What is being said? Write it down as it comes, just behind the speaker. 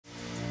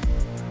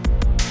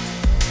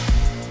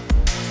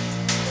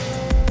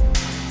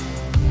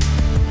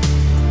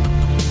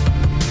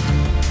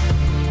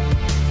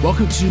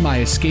Welcome to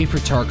my Escape for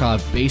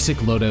Tarkov Basic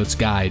Loadouts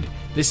Guide.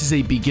 This is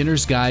a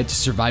beginner's guide to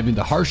surviving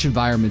the harsh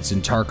environments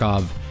in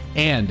Tarkov,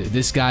 and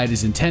this guide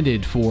is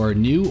intended for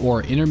new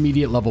or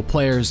intermediate level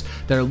players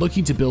that are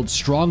looking to build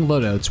strong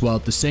loadouts while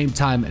at the same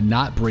time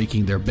not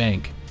breaking their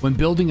bank. When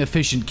building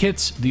efficient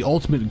kits, the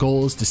ultimate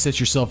goal is to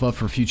set yourself up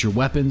for future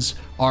weapons,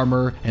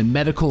 armor, and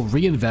medical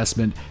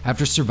reinvestment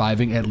after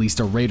surviving at least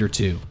a raid or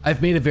two.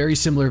 I've made a very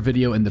similar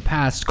video in the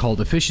past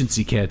called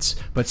Efficiency Kits,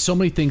 but so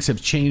many things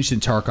have changed in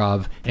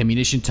Tarkov,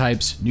 ammunition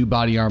types, new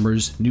body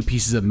armors, new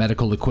pieces of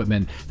medical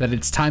equipment, that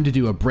it's time to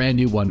do a brand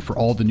new one for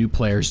all the new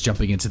players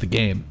jumping into the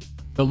game.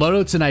 The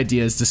loadouts and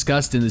ideas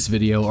discussed in this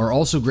video are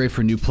also great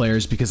for new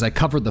players because I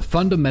covered the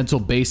fundamental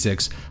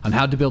basics on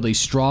how to build a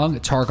strong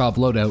Tarkov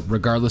loadout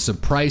regardless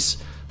of price,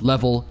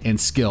 level, and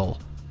skill.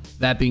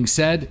 That being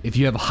said, if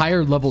you have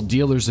higher level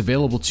dealers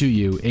available to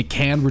you, it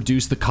can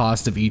reduce the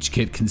cost of each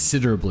kit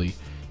considerably.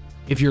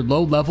 If you're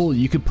low level,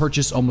 you can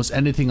purchase almost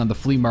anything on the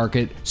flea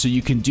market, so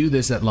you can do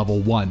this at level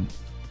 1.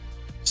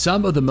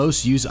 Some of the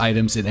most used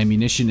items and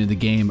ammunition in the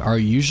game are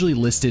usually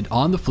listed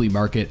on the flea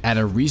market at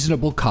a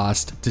reasonable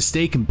cost to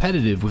stay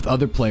competitive with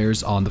other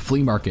players on the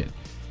flea market.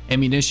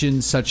 Ammunition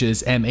such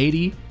as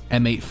M80,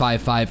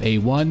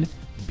 M855A1,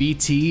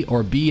 BT,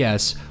 or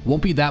BS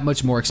won't be that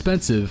much more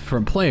expensive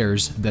from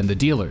players than the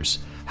dealers.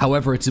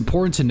 However, it's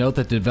important to note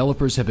that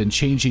developers have been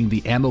changing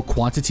the ammo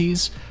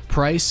quantities,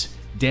 price,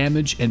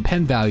 damage, and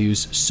pen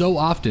values so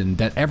often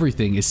that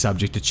everything is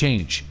subject to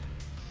change.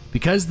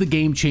 Because the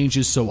game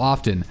changes so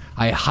often,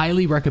 I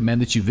highly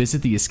recommend that you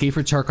visit the Escape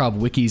for Tarkov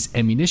Wiki's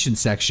ammunition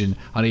section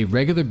on a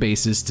regular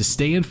basis to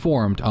stay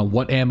informed on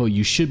what ammo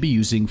you should be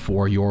using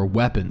for your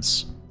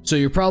weapons. So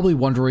you're probably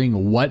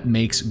wondering what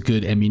makes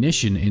good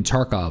ammunition in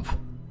Tarkov.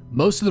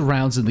 Most of the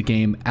rounds in the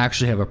game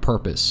actually have a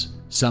purpose.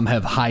 Some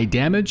have high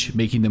damage,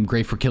 making them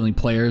great for killing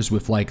players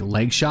with like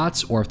leg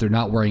shots, or if they're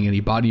not wearing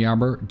any body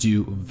armor,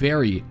 do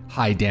very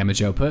high damage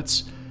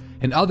outputs.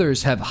 And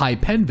others have high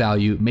pen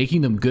value,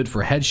 making them good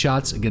for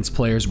headshots against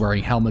players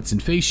wearing helmets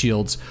and face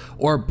shields,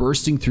 or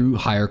bursting through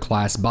higher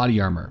class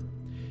body armor.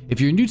 If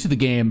you're new to the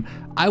game,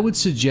 I would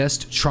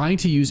suggest trying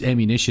to use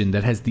ammunition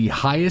that has the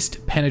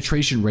highest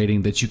penetration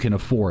rating that you can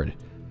afford.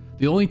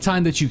 The only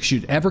time that you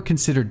should ever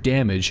consider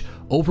damage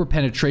over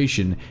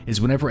penetration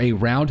is whenever a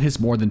round has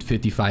more than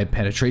 55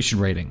 penetration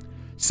rating.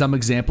 Some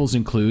examples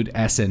include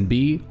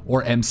SNB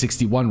or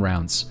M61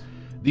 rounds.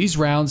 These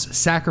rounds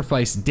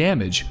sacrifice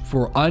damage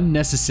for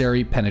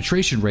unnecessary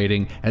penetration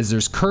rating, as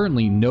there's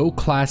currently no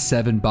Class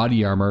 7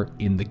 body armor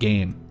in the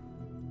game.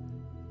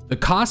 The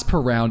cost per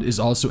round is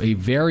also a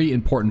very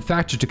important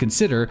factor to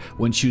consider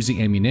when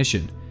choosing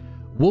ammunition.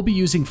 We'll be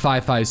using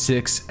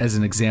 5.56 as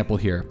an example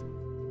here.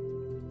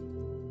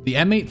 The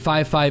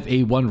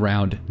M855A1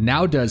 round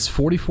now does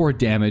 44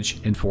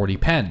 damage and 40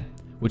 pen,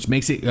 which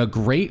makes it a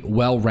great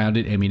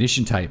well-rounded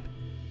ammunition type.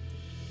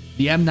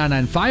 The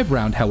M995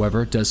 round,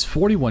 however, does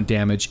 41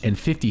 damage and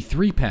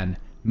 53 pen,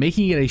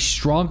 making it a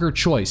stronger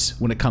choice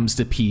when it comes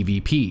to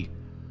PvP.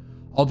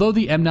 Although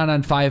the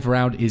M995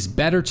 round is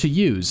better to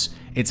use,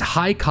 its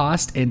high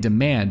cost and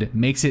demand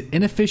makes it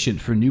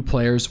inefficient for new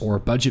players or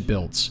budget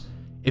builds.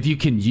 If you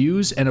can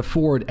use and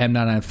afford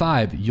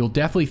M995, you'll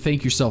definitely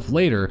thank yourself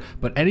later,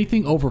 but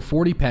anything over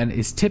 40 pen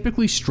is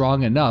typically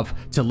strong enough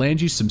to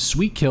land you some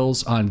sweet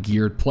kills on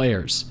geared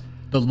players.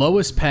 The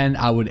lowest pen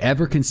I would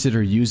ever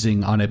consider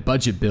using on a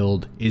budget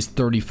build is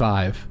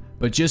 35,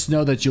 but just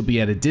know that you'll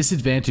be at a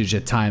disadvantage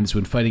at times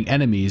when fighting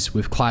enemies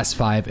with class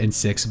 5 and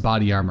 6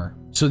 body armor.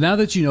 So now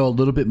that you know a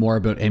little bit more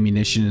about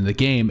ammunition in the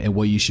game and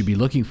what you should be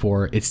looking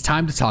for, it's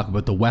time to talk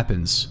about the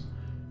weapons.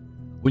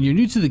 When you're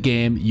new to the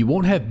game, you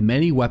won't have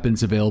many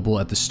weapons available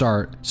at the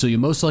start, so you'll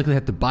most likely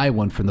have to buy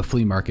one from the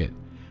flea market.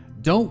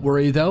 Don't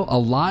worry though, a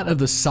lot of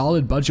the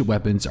solid budget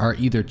weapons are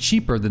either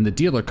cheaper than the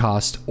dealer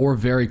cost or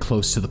very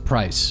close to the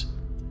price.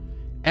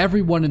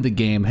 Everyone in the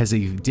game has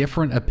a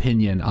different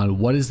opinion on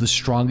what is the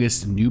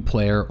strongest new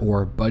player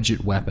or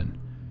budget weapon.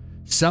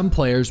 Some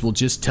players will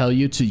just tell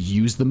you to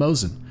use the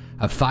Mosin,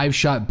 a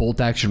 5-shot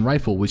bolt-action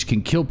rifle which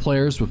can kill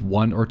players with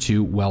 1 or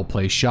 2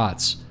 well-placed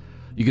shots.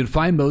 You can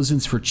find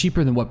Mosins for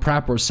cheaper than what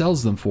Prapor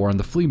sells them for on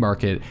the flea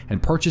market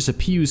and purchase a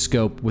PU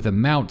scope with a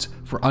mount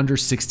for under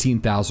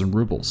 16,000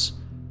 rubles.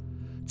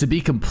 To be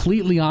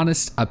completely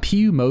honest, a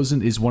PU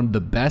Mosin is one of the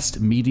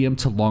best medium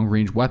to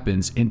long-range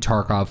weapons in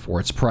Tarkov for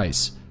its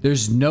price.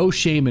 There's no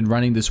shame in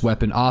running this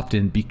weapon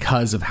often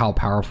because of how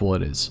powerful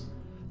it is.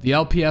 The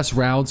LPS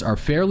rounds are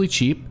fairly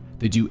cheap,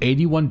 they do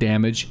 81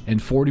 damage and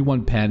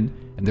 41 pen,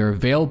 and they're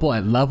available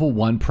at level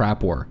 1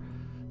 Prapor.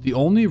 The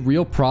only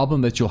real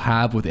problem that you'll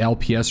have with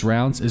LPS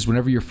rounds is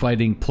whenever you're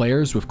fighting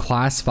players with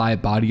class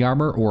 5 body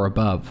armor or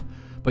above.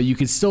 But you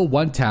can still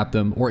one-tap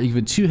them or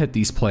even two-hit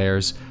these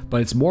players,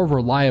 but it's more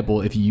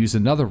reliable if you use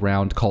another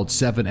round called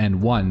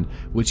 7N1,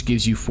 which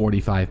gives you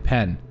 45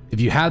 pen. If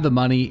you have the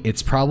money,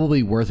 it's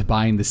probably worth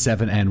buying the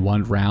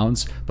 7N1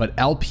 rounds, but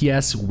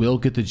LPS will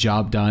get the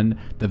job done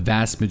the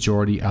vast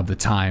majority of the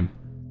time.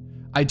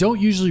 I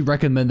don't usually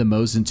recommend the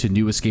Mosin to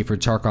new Escape from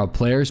Tarkov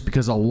players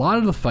because a lot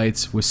of the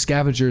fights with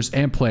scavengers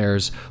and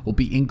players will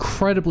be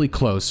incredibly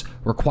close,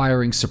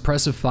 requiring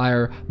suppressive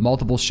fire,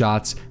 multiple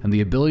shots, and the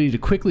ability to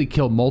quickly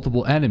kill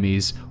multiple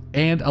enemies,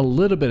 and a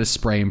little bit of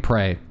spray and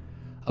pray.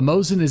 A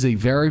Mosin is a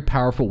very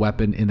powerful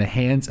weapon in the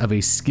hands of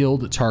a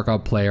skilled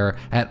Tarkov player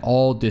at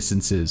all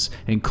distances,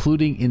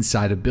 including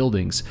inside of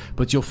buildings,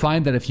 but you'll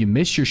find that if you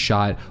miss your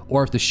shot,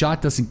 or if the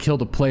shot doesn't kill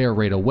the player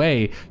right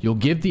away, you'll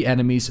give the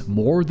enemies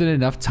more than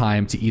enough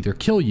time to either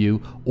kill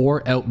you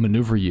or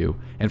outmaneuver you.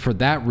 And for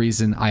that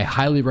reason, I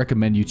highly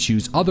recommend you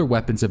choose other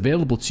weapons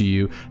available to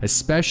you,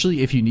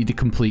 especially if you need to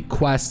complete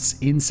quests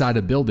inside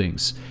of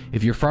buildings.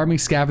 If you're farming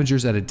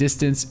scavengers at a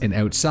distance and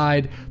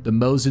outside, the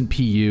Mosin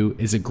PU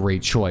is a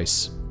great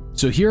choice.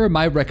 So here are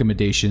my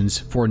recommendations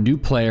for new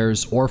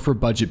players or for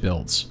budget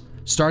builds.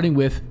 Starting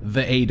with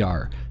the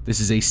ADAR. This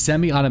is a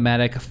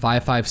semi-automatic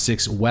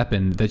 5.56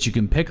 weapon that you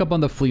can pick up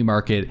on the flea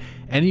market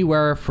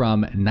anywhere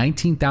from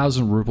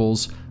 19,000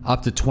 rubles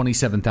up to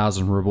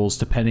 27,000 rubles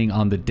depending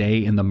on the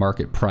day and the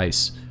market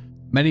price.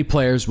 Many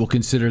players will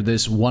consider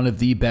this one of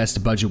the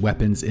best budget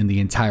weapons in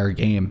the entire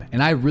game,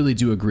 and I really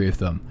do agree with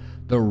them.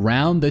 The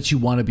round that you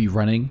want to be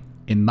running,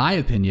 in my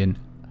opinion,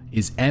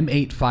 is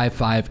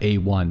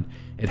M855A1.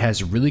 It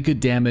has really good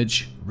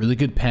damage, really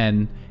good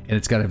pen, and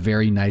it's got a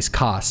very nice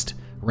cost,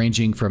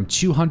 ranging from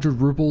 200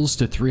 rubles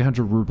to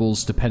 300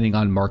 rubles depending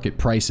on market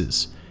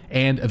prices,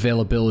 and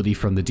availability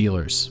from the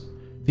dealers.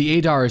 The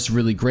ADAR is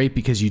really great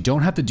because you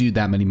don't have to do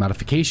that many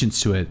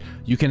modifications to it.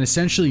 You can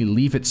essentially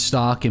leave it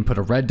stock and put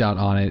a red dot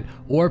on it,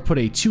 or put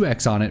a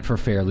 2x on it for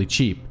fairly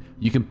cheap.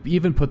 You can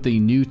even put the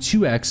new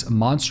 2x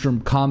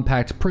Monstrum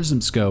Compact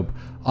Prism Scope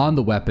on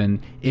the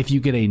weapon if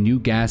you get a new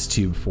gas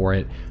tube for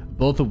it,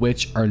 both of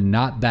which are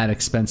not that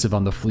expensive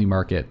on the flea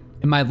market.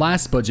 In my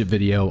last budget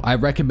video, I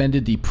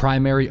recommended the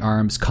Primary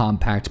Arms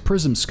Compact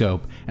Prism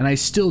Scope, and I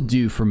still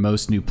do for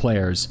most new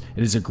players.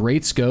 It is a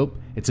great scope,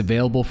 it's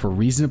available for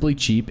reasonably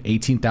cheap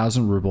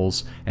 18,000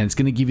 rubles, and it's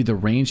going to give you the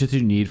range that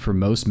you need for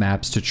most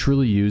maps to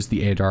truly use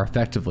the ADAR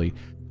effectively.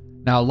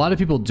 Now, a lot of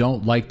people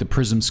don't like the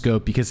Prism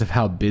Scope because of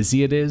how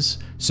busy it is,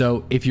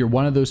 so if you're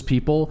one of those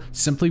people,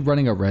 simply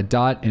running a red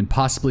dot and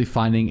possibly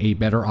finding a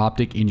better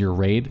optic in your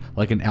raid,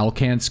 like an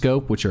Alcan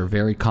scope, which are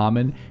very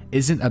common,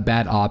 isn't a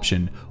bad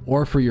option.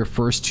 Or for your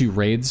first two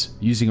raids,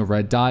 using a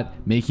red dot,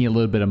 making a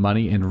little bit of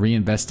money and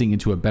reinvesting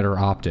into a better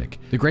optic.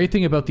 The great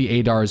thing about the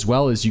ADAR as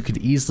well is you could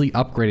easily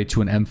upgrade it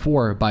to an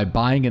M4 by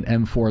buying an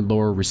M4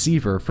 lower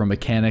receiver from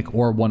Mechanic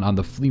or one on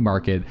the flea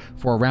market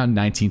for around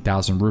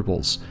 19,000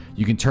 rubles.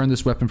 You can turn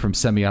this weapon from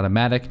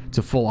semi-automatic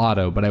to full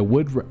auto, but I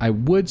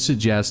would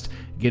suggest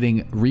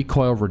getting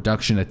recoil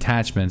reduction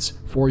attachments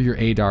for your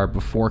ADAR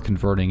before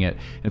converting it.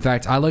 In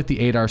fact, I like the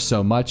ADAR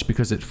so much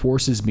because it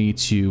forces me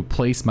to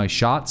place my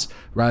shots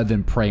rather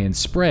than pray and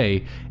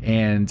spray,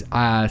 and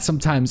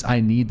sometimes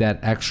I need that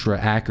extra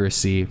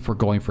accuracy for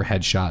going for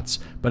headshots,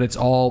 but it's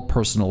all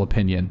personal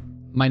opinion.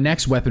 My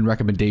next weapon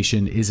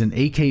recommendation is an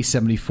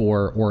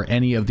AK-74 or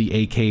any of the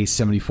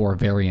AK-74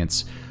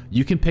 variants.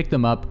 You can pick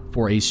them up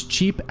for as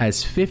cheap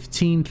as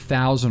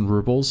 15,000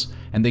 rubles,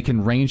 and they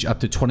can range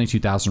up to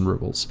 22,000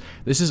 rubles.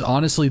 This is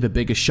honestly the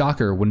biggest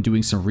shocker when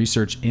doing some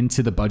research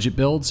into the budget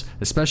builds,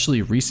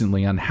 especially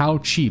recently, on how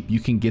cheap you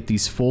can get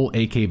these full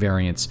AK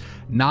variants,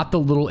 not the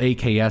little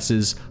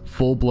AKSs,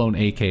 full-blown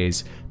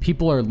AKs.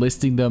 People are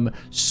listing them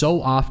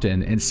so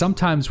often, and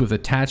sometimes with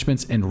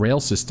attachments and rail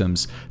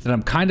systems, that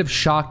I'm kind of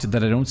shocked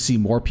that I don't see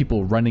more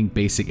people running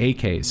basic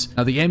AKs.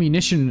 Now, the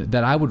ammunition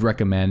that I would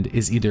recommend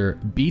is either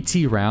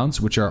BT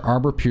rounds, which are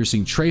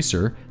armor-piercing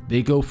tracer.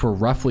 They go for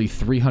roughly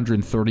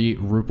 330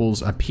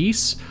 rubles a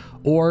piece,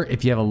 or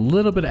if you have a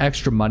little bit of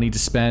extra money to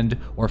spend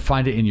or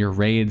find it in your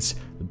raids,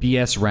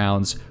 BS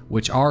rounds,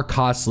 which are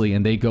costly,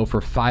 and they go for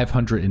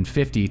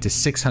 550 to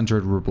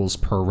 600 rubles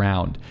per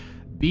round.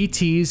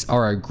 BTs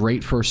are a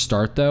great first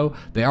start though.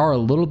 They are a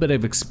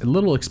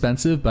little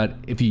expensive, but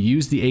if you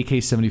use the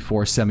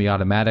AK-74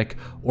 semi-automatic,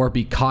 or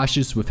be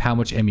cautious with how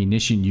much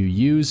ammunition you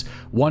use,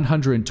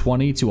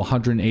 120 to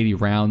 180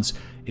 rounds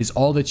is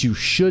all that you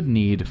should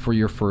need for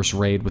your first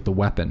raid with the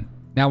weapon.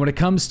 Now, when it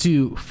comes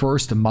to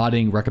first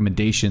modding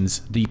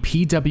recommendations, the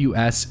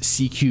PWS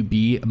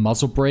CQB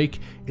muzzle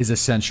brake is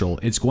essential.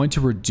 It's going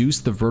to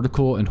reduce the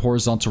vertical and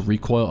horizontal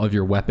recoil of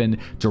your weapon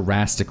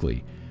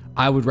drastically.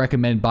 I would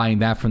recommend buying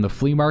that from the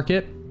flea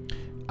market.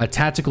 A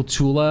Tactical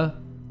Tula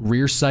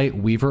rear sight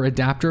weaver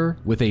adapter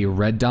with a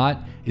red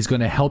dot is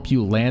going to help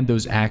you land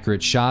those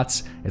accurate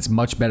shots. It's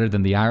much better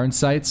than the iron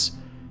sights.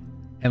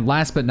 And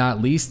last but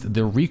not least,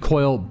 the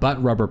recoil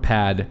butt rubber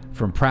pad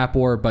from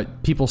Prapor,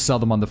 but people sell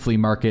them on the flea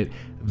market.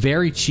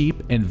 Very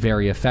cheap and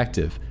very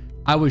effective.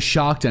 I was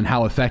shocked on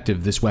how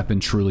effective this weapon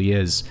truly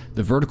is.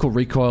 The vertical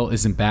recoil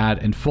isn't bad,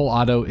 and full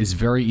auto is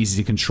very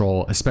easy to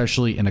control,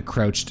 especially in a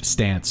crouched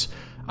stance.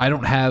 I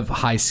don't have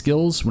high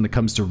skills when it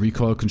comes to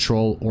recoil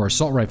control or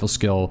assault rifle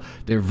skill.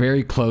 They're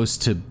very close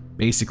to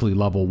basically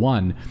level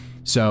 1.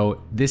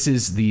 So this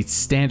is the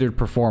standard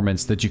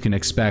performance that you can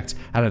expect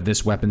out of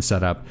this weapon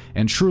setup,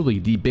 and truly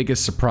the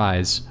biggest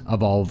surprise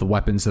of all of the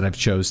weapons that I've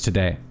chose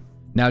today.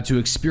 Now, to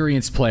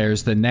experienced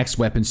players, the next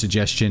weapon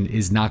suggestion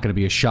is not going to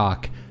be a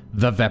shock.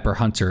 The Vepr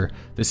Hunter.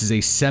 This is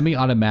a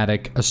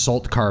semi-automatic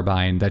assault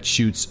carbine that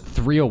shoots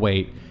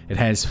 .308. It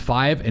has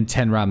 5 and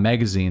 10 round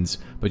magazines,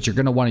 but you're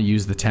going to want to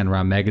use the 10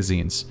 round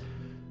magazines.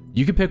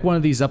 You can pick one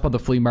of these up on the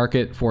flea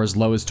market for as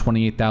low as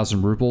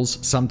 28,000 rubles.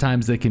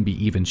 Sometimes they can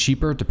be even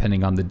cheaper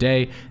depending on the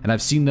day, and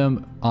I've seen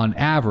them on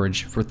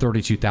average for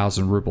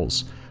 32,000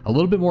 rubles. A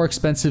little bit more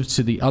expensive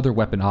to the other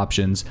weapon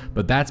options,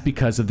 but that's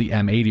because of the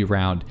M80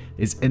 round.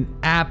 It's an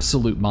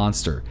absolute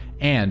monster,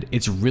 and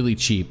it's really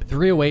cheap.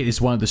 .308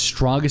 is one of the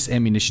strongest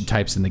ammunition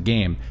types in the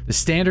game. The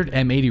standard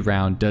M80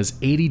 round does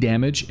 80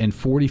 damage and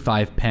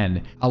 45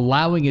 pen,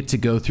 allowing it to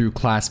go through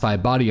class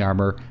 5 body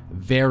armor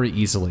very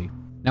easily.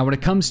 Now, when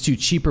it comes to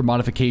cheaper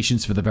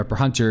modifications for the Vepr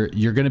Hunter,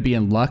 you're going to be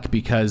in luck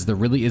because there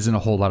really isn't a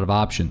whole lot of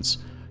options.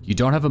 You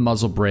don't have a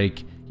muzzle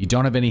brake, you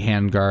don't have any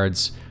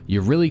handguards, you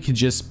really can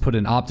just put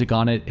an optic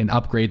on it and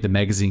upgrade the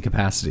magazine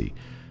capacity.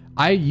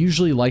 I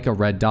usually like a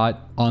red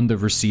dot on the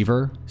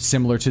receiver,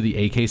 similar to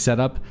the AK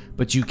setup,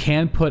 but you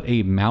can put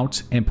a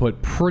mount and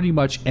put pretty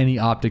much any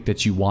optic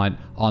that you want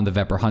on the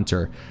Vepr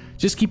Hunter.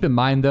 Just keep in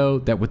mind though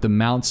that with the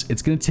mounts,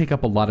 it's going to take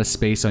up a lot of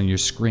space on your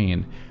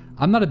screen.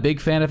 I'm not a big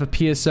fan of a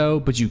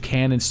PSO, but you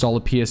can install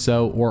a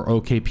PSO or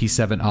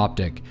OKP7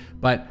 optic.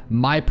 But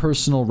my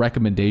personal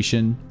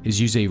recommendation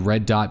is use a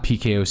red dot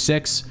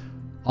PK06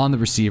 on the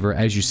receiver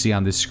as you see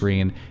on this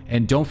screen,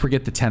 and don't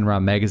forget the 10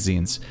 round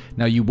magazines.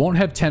 Now, you won't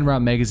have 10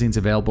 round magazines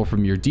available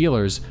from your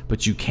dealers,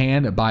 but you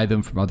can buy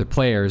them from other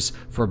players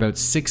for about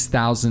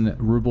 6,000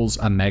 rubles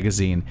a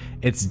magazine.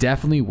 It's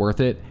definitely worth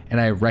it, and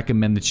I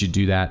recommend that you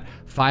do that.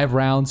 5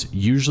 rounds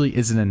usually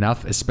isn't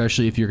enough,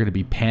 especially if you're going to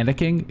be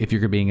panicking, if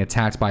you're being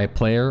attacked by a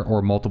player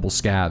or multiple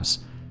scavs.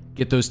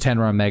 Get those 10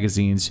 round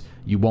magazines,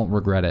 you won't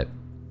regret it.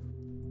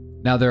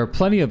 Now, there are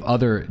plenty of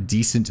other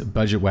decent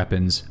budget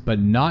weapons, but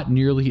not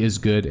nearly as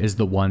good as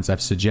the ones I've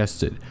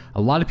suggested.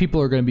 A lot of people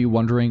are going to be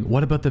wondering,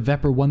 what about the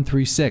Vepr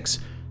 136,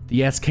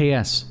 the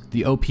SKS,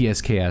 the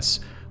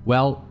OPSKS?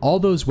 Well, all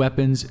those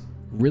weapons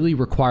really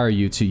require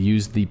you to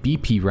use the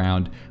BP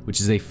round, which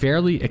is a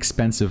fairly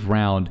expensive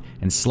round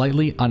and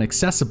slightly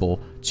inaccessible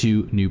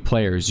to new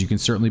players. You can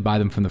certainly buy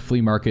them from the flea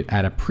market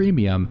at a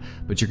premium,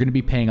 but you're going to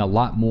be paying a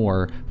lot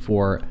more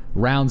for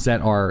rounds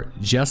that are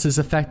just as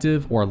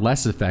effective or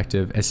less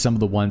effective as some of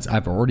the ones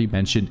I've already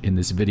mentioned in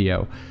this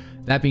video.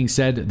 That being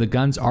said, the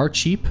guns are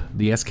cheap.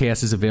 The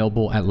SKS is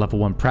available at level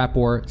 1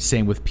 Prapor,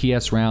 same with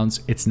PS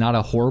rounds. It's not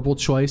a horrible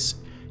choice.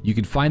 You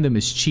can find them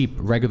as cheap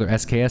regular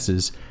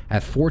SKSs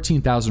at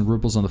 14,000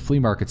 rubles on the flea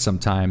market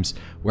sometimes,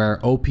 where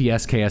OP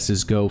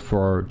SKSs go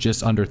for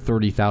just under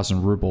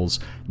 30,000 rubles,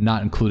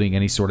 not including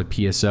any sort of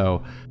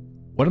PSO.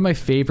 One of my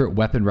favorite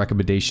weapon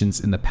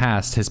recommendations in the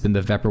past has been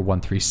the Vepr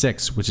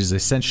 136, which is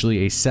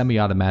essentially a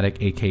semi-automatic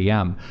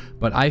AKM,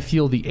 but I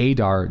feel the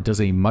ADAR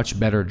does a much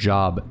better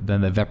job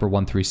than the Vepr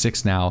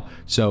 136 now,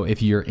 so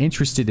if you're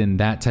interested in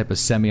that type of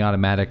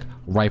semi-automatic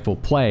rifle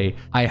play,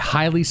 I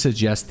highly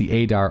suggest the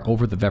ADAR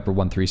over the Vepr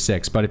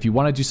 136, but if you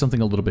want to do something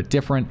a little bit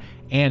different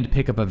and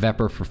pick up a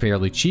Vepr for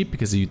fairly cheap,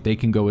 because they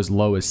can go as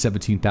low as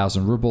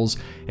 17,000 rubles,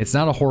 it's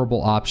not a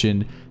horrible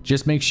option.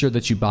 Just make sure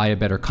that you buy a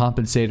better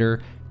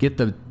compensator, get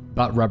the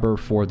butt rubber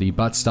for the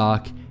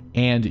buttstock,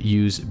 and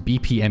use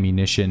BP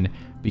ammunition,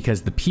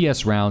 because the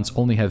PS rounds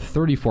only have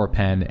 34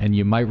 pen and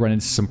you might run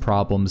into some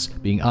problems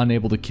being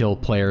unable to kill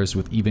players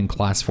with even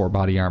class 4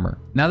 body armor.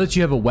 Now that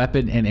you have a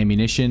weapon and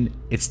ammunition,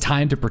 it's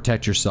time to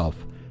protect yourself.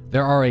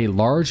 There are a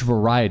large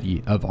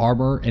variety of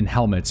armor and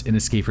helmets in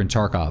Escape from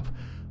Tarkov.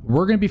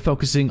 We're going to be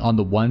focusing on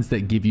the ones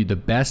that give you the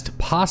best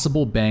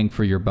possible bang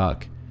for your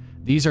buck.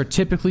 These are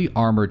typically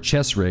armored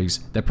chest rigs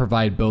that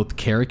provide both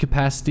carry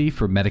capacity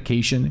for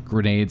medication,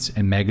 grenades,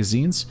 and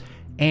magazines,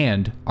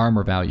 and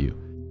armor value.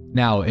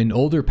 Now, in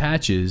older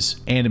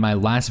patches, and in my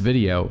last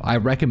video, I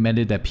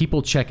recommended that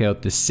people check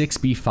out the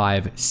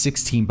 6B5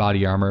 16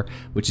 body armor,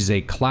 which is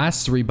a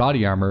class 3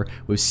 body armor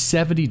with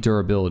 70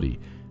 durability.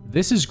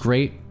 This is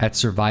great at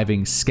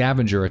surviving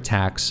scavenger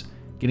attacks,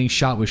 getting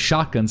shot with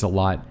shotguns a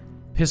lot,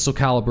 pistol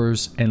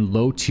calibers, and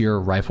low-tier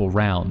rifle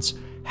rounds.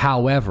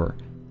 However,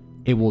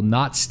 it will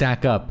not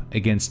stack up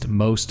against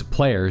most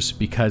players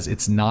because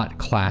it's not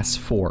class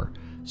 4.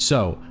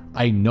 So,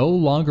 I no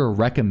longer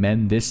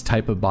recommend this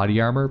type of body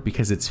armor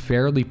because it's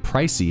fairly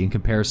pricey in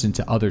comparison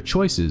to other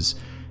choices,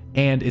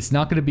 and it's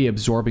not going to be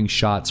absorbing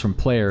shots from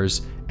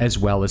players as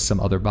well as some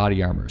other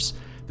body armors.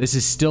 This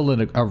is still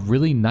a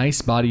really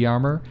nice body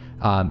armor.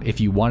 If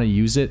you want to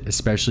use it,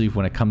 especially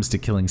when it comes to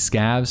killing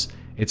scavs,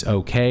 it's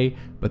okay,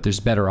 but there's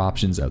better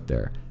options out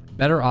there.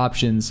 Better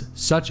options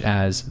such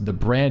as the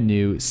brand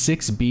new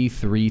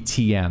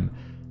 6B3TM.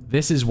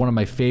 This is one of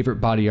my favorite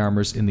body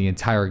armors in the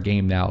entire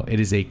game now. It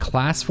is a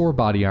class 4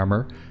 body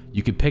armor.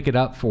 You can pick it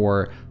up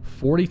for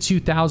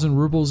 42,000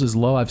 rubles is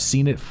low. I've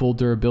seen it full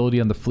durability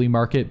on the flea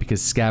market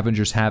because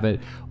scavengers have it,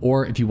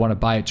 or if you want to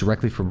buy it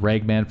directly from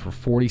Ragman for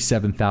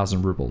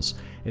 47,000 rubles.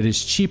 It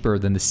is cheaper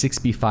than the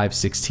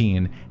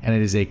 6B516, and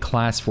it is a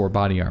class 4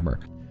 body armor.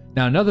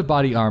 Now, another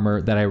body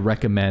armor that I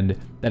recommend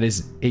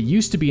it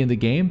used to be in the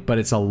game, but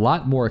it's a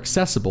lot more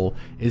accessible,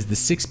 is the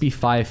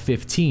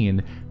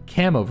 6B515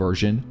 camo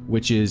version,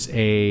 which is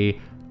a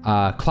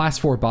class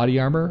 4 body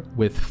armor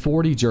with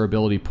 40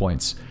 durability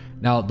points.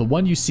 Now, the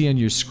one you see on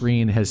your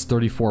screen has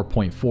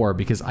 34.4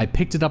 because I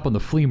picked it up on the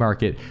flea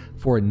market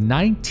for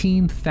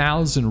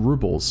 19,000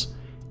 rubles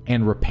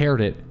and repaired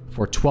it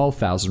for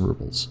 12,000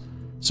 rubles.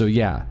 So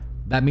yeah,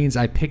 that means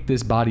I picked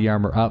this body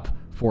armor up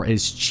for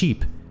as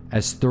cheap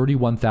as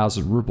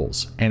 31,000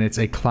 rubles, and it's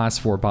a class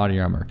 4 body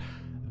armor.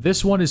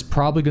 This one is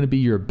probably going to be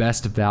your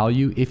best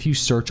value if you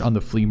search on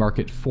the flea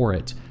market for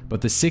it,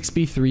 but the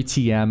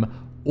 6B3TM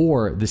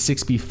or the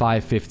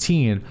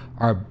 6B515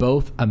 are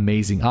both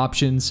amazing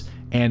options,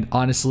 and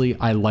honestly,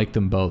 I like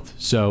them both.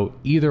 So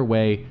either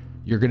way,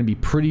 you're going to be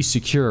pretty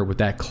secure with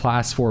that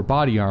class 4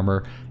 body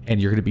armor,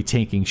 and you're going to be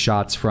taking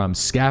shots from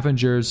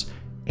scavengers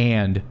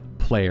and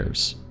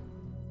players.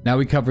 Now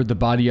we covered the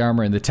body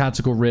armor and the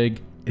tactical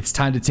rig, it's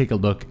time to take a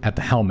look at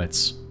the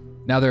helmets.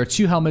 Now there are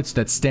two helmets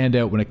that stand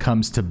out when it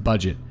comes to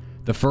budget.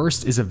 The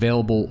first is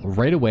available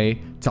right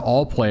away to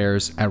all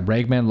players at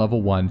Ragman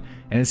level 1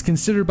 and is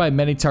considered by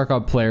many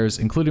Tarkov players,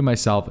 including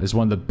myself, as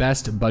one of the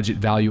best budget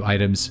value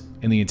items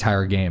in the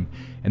entire game,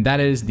 and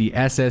that is the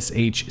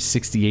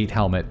SSH-68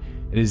 helmet.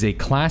 It is a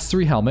class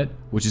 3 helmet,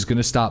 which is going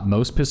to stop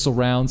most pistol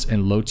rounds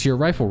and low tier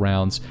rifle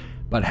rounds,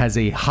 but has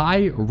a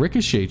high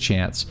ricochet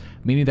chance,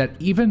 meaning that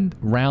even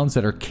rounds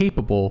that are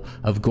capable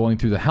of going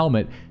through the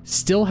helmet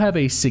still have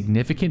a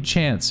significant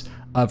chance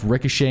of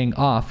ricocheting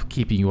off,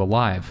 keeping you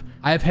alive.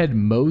 I have had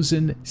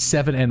Mosin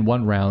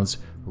 7N1 rounds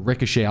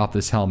ricochet off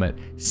this helmet,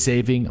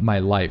 saving my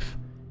life.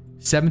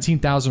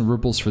 17,000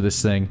 rubles for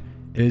this thing.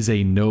 It is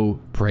a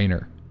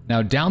no-brainer.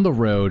 Now down the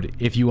road,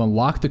 if you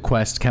unlock the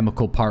quest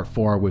Chemical Part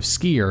 4 with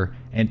Skier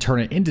and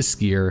turn it into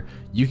Skier,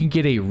 you can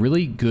get a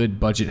really good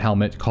budget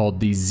helmet called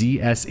the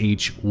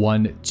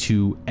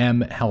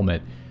ZSH-12M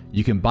helmet.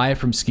 You can buy it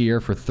from Skier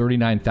for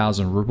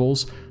 39,000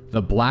 rubles.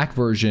 The black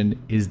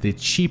version is the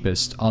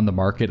cheapest on the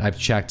market. I've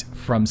checked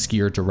from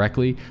Skier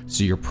directly,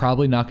 so you're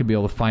probably not going to be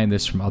able to find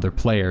this from other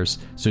players.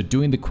 So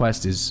doing the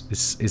quest is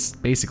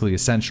basically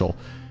essential.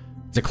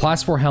 It's a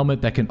class 4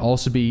 helmet that can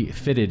also be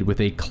fitted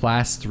with a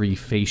class 3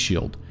 face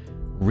shield.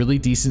 Really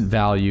decent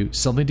value,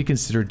 something to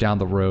consider down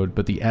the road,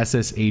 but the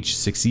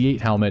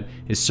SSH-68 helmet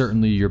is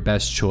certainly your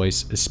best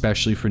choice,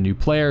 especially for new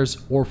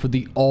players or for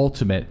the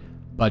ultimate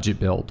budget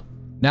build.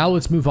 Now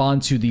let's move on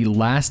to the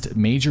last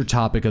major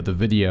topic of the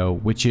video,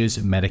 which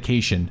is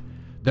medication.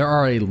 There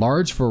are a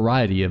large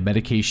variety of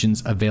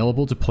medications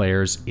available to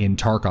players in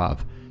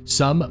Tarkov,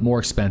 some more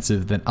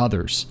expensive than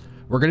others.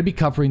 We're going to be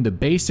covering the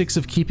basics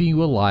of keeping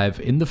you alive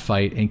in the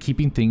fight and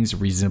keeping things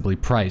reasonably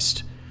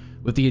priced.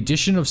 With the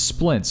addition of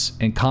splints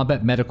and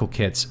combat medical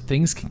kits,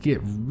 things can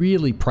get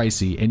really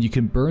pricey and you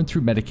can burn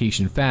through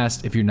medication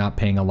fast if you're not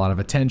paying a lot of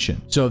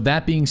attention. So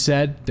that being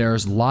said,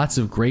 there's lots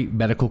of great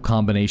medical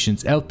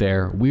combinations out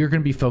there. We are going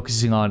to be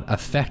focusing on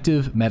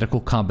effective medical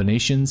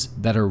combinations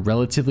that are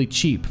relatively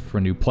cheap for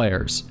new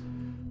players.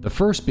 The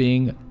first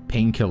being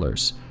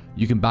painkillers.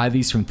 You can buy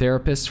these from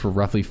therapists for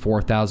roughly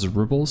 4,000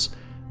 rubles.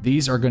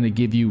 These are going to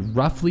give you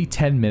roughly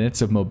 10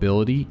 minutes of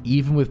mobility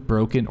even with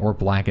broken or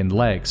blackened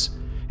legs.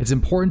 It's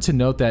important to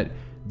note that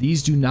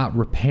these do not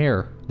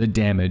repair the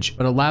damage,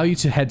 but allow you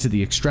to head to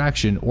the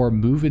extraction or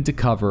move into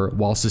cover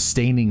while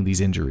sustaining these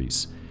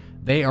injuries.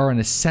 They are an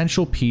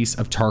essential piece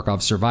of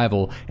Tarkov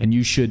survival, and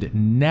you should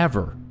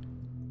never,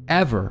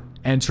 ever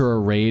enter a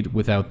raid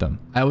without them.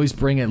 I always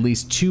bring at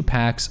least 2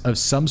 packs of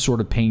some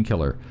sort of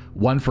painkiller,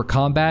 one for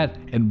combat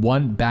and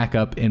one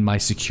backup in my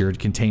secured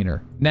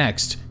container.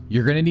 Next,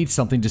 you're going to need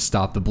something to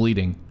stop the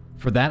bleeding.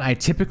 For that, I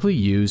typically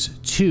use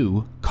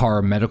 2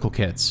 car medical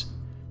kits.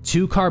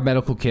 2 car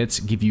medical kits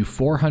give you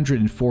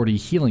 440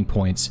 healing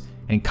points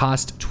and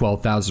cost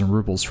 12,000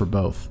 rubles for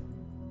both.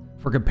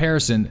 For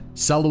comparison,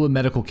 Selwa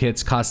medical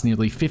kits cost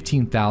nearly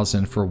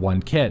 15,000 for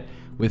one kit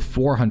with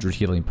 400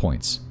 healing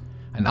points.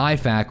 An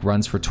IFAK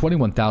runs for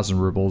 21,000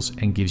 rubles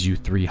and gives you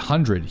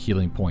 300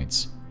 healing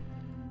points.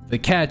 The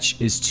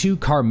catch is 2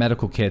 car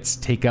medical kits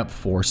take up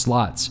 4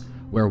 slots,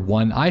 where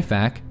one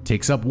IFAK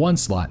takes up 1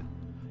 slot.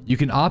 You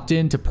can opt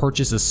in to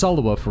purchase a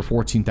Selwa for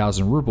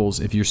 14,000 rubles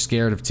if you're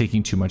scared of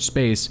taking too much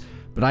space,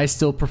 but I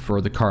still prefer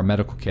the car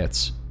medical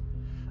kits.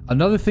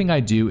 Another thing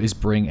I do is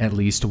bring at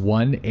least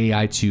 1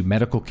 AI2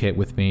 medical kit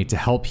with me to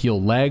help heal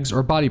legs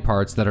or body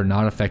parts that are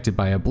not affected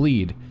by a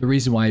bleed. The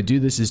reason why I do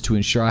this is to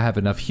ensure I have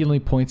enough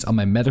healing points on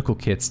my medical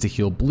kits to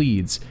heal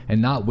bleeds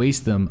and not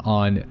waste them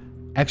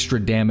on extra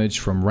damage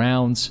from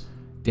rounds,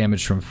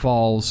 damage from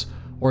falls,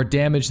 or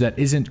damage that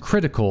isn't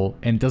critical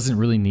and doesn't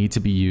really need to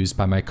be used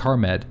by my car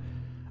med.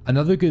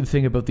 Another good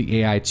thing about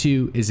the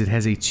AI2 is it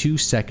has a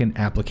 2-second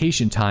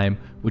application time,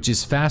 which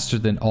is faster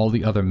than all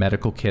the other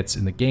medical kits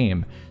in the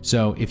game.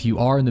 So if you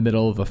are in the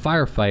middle of a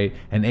firefight,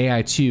 an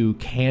AI2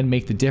 can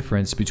make the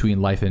difference between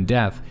life and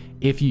death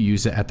if you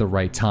use it at the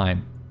right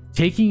time.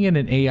 Taking in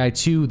an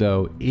AI2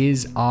 though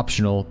is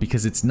optional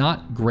because it's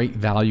not great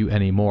value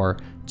anymore.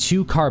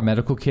 2 car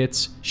medical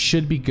kits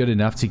should be good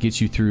enough to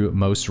get you through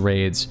most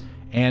raids,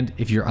 and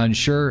if you're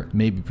unsure,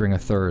 maybe bring a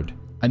third.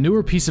 A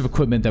newer piece of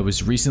equipment that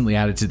was recently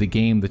added to the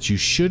game that you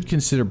should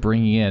consider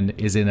bringing in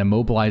is an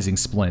immobilizing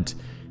splint.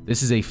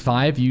 This is a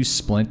 5-use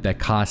splint that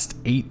costs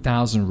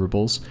 8,000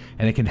 rubles,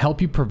 and it can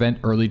help you prevent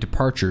early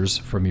departures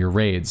from your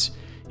raids.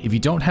 If you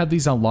don't have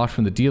these unlocked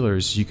from the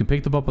dealers, you can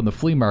pick them up on the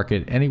flea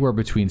market anywhere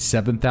between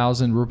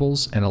 7,000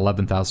 rubles and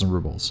 11,000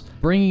 rubles.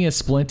 Bringing a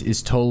splint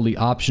is totally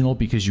optional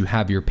because you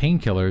have your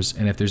painkillers,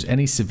 and if there's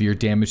any severe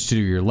damage to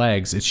your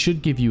legs, it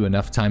should give you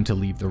enough time to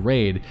leave the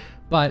raid,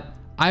 but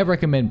I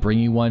recommend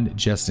bringing one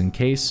just in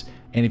case,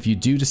 and if you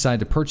do decide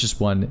to purchase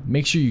one,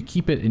 make sure you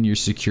keep it in your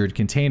secured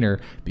container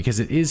because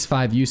it is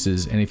 5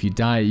 uses, and if you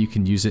die, you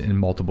can use it in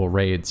multiple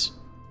raids.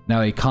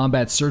 Now, a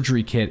combat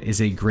surgery kit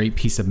is a great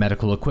piece of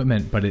medical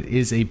equipment, but it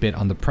is a bit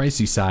on the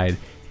pricey side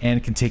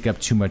and can take up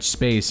too much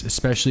space,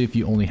 especially if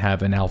you only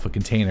have an alpha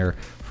container.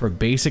 For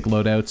basic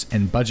loadouts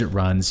and budget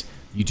runs,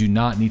 you do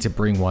not need to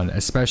bring one,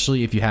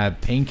 especially if you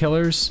have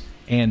painkillers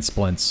and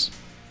splints.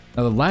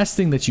 Now, the last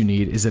thing that you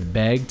need is a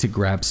bag to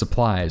grab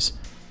supplies.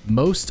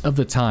 Most of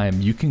the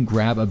time, you can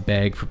grab a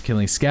bag from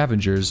killing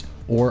scavengers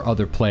or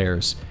other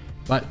players.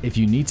 But if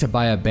you need to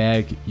buy a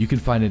bag, you can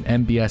find an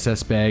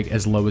MBSS bag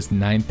as low as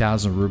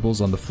 9,000 rubles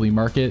on the flea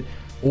market,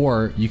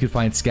 or you can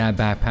find scav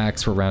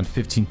backpacks for around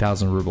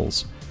 15,000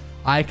 rubles.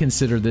 I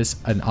consider this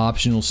an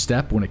optional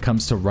step when it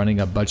comes to running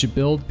a budget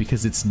build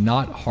because it's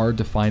not hard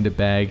to find a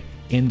bag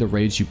in the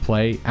raids you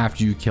play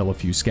after you kill a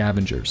few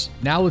scavengers.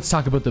 Now let's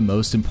talk about the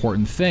most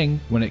important thing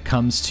when it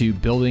comes to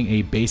building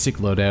a basic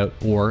loadout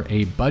or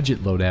a budget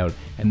loadout,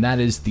 and that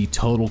is the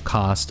total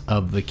cost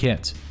of the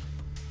kit.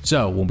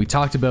 So when we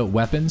talked about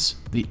weapons,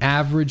 the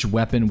average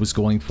weapon was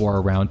going for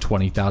around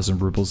 20,000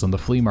 rubles on the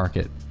flea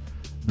market.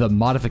 The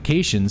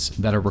modifications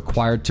that are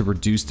required to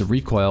reduce the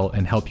recoil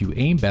and help you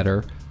aim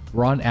better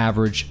were on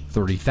average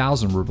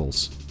 30,000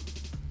 rubles.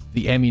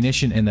 The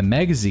ammunition and the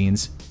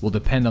magazines will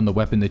depend on the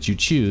weapon that you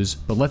choose,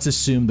 but let's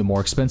assume the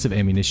more expensive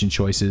ammunition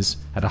choices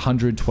at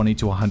 120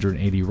 to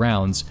 180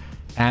 rounds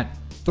at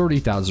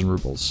 30,000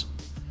 rubles.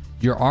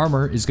 Your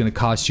armor is going to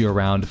cost you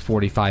around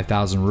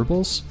 45,000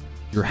 rubles.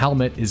 Your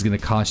helmet is going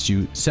to cost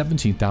you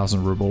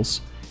 17,000 rubles,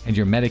 and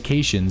your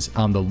medications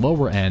on the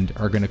lower end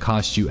are going to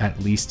cost you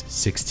at least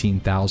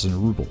 16,000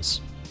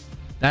 rubles.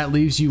 That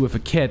leaves you with a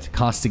kit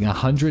costing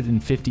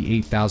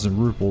 158,000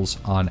 rubles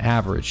on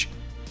average.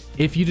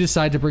 If you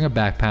decide to bring a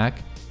backpack,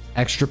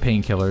 extra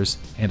painkillers,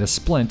 and a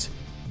splint,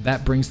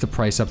 that brings the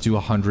price up to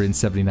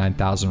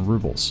 179,000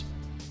 rubles.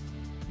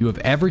 You have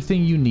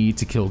everything you need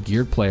to kill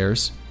geared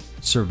players,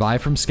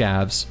 survive from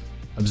scavs,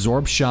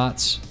 absorb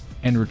shots,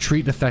 and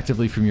retreat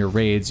effectively from your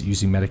raids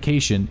using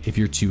medication if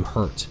you're too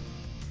hurt.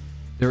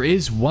 There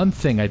is one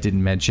thing I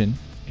didn't mention: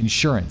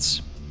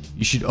 insurance.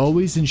 You should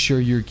always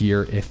insure your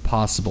gear if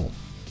possible.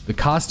 The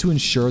cost to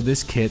insure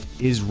this kit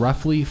is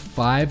roughly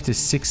 5,000 to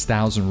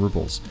 6,000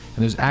 rubles,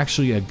 and there's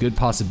actually a good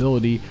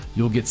possibility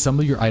you'll get some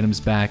of your items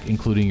back,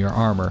 including your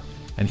armor,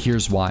 and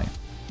here's why.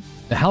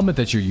 The helmet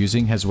that you're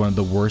using has one of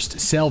the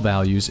worst sale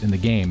values in the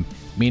game,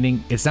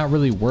 meaning it's not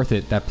really worth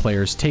it that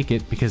players take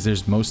it because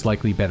there's most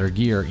likely better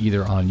gear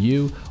either on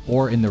you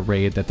or in the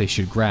raid that they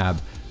should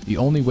grab. The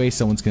only way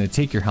someone's going to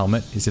take your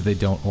helmet is if they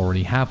don't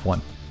already have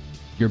one.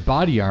 Your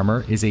body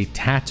armor is a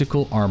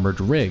tactical armored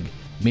rig,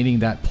 meaning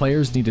that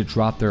players need to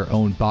drop their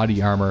own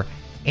body armor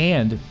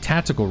and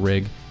tactical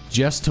rig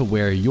just to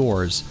wear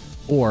yours,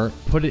 or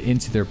put it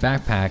into their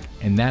backpack,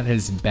 and that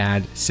has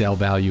bad sale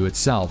value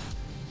itself.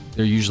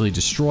 They're usually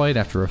destroyed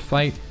after a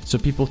fight, so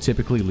people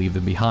typically leave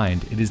them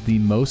behind. It is the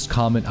most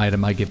common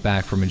item I get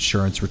back from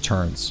insurance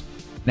returns.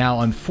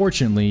 Now,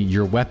 unfortunately,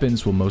 your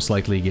weapons will most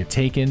likely get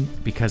taken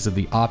because of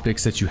the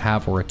optics that you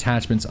have or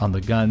attachments on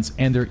the guns,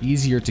 and they're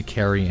easier to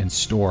carry and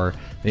store.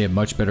 They have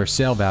much better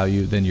sale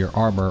value than your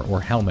armor or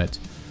helmet.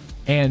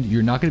 And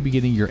you're not going to be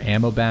getting your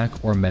ammo back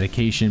or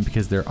medication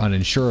because they're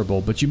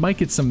uninsurable, but you might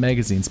get some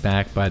magazines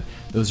back, but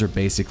those are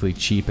basically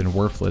cheap and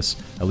worthless,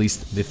 at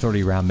least the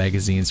 30-round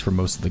magazines for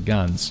most of the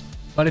guns.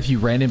 But if you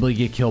randomly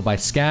get killed by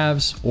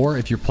scavs, or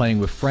if you're playing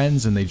with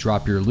friends and they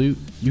drop your loot,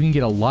 you can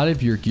get a lot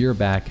of your gear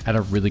back at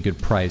a really good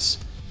price.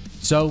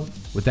 So,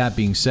 with that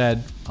being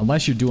said,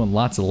 unless you're doing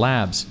lots of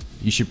labs,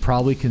 you should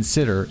probably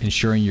consider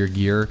insuring your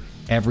gear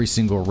every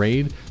single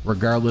raid,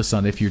 regardless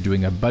on if you're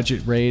doing a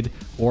budget raid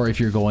or if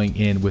you're going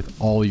in with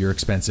all your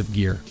expensive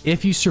gear.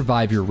 If you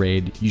survive your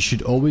raid, you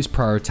should always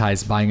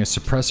prioritize buying a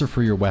suppressor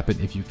for your weapon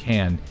if you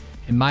can.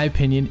 In my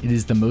opinion, it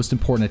is the most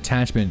important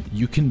attachment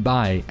you can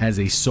buy as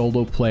a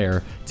solo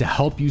player to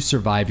help you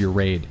survive your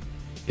raid.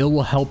 It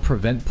will help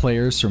prevent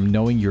players from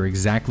knowing your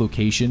exact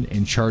location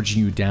and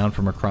charging you down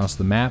from across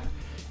the map.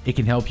 It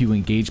can help you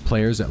engage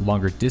players at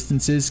longer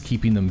distances,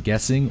 keeping them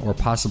guessing or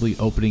possibly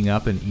opening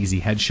up an easy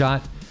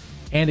headshot.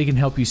 And it can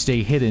help you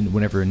stay hidden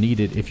whenever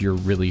needed if you're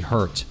really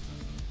hurt.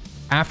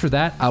 After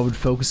that, I would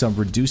focus on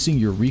reducing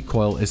your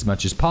recoil as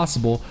much as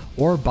possible,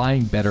 or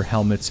buying better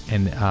helmets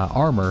and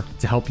armor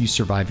to help you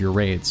survive your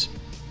raids.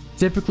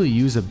 Typically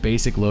use a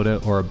basic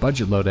loadout or a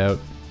budget loadout,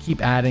 keep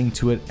adding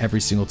to it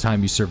every single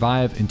time you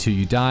survive until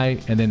you die,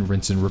 and then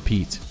rinse and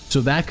repeat. So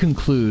that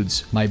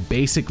concludes my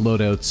basic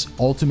loadouts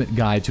ultimate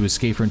guide to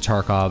Escape from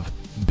Tarkov,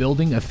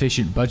 building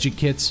efficient budget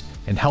kits,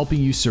 and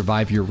helping you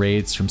survive your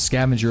raids from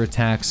scavenger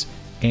attacks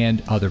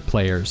and other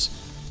players.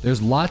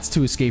 There's lots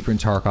to Escape from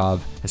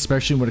Tarkov,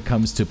 especially when it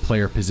comes to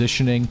player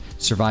positioning,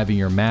 surviving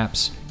your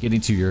maps,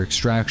 getting to your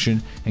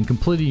extraction, and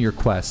completing your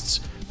quests.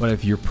 But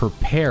if you're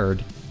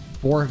prepared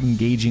for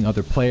engaging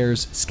other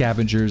players,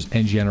 scavengers,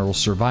 and general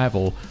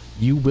survival,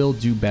 you will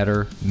do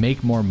better,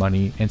 make more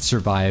money, and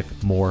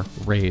survive more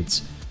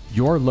raids.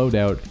 Your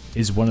loadout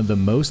is one of the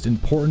most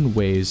important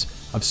ways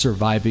of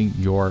surviving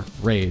your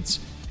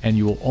raids, and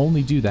you will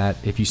only do that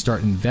if you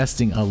start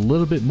investing a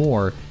little bit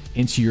more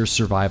into your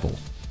survival.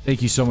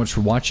 Thank you so much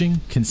for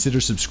watching. Consider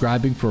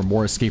subscribing for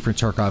more Escape from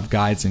Tarkov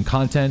guides and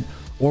content,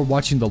 or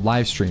watching the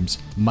live streams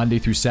Monday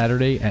through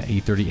Saturday at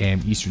 8:30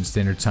 a.m. Eastern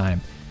Standard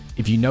Time.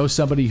 If you know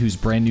somebody who's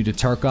brand new to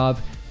Tarkov,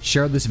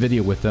 share this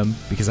video with them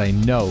because I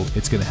know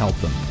it's going to help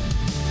them.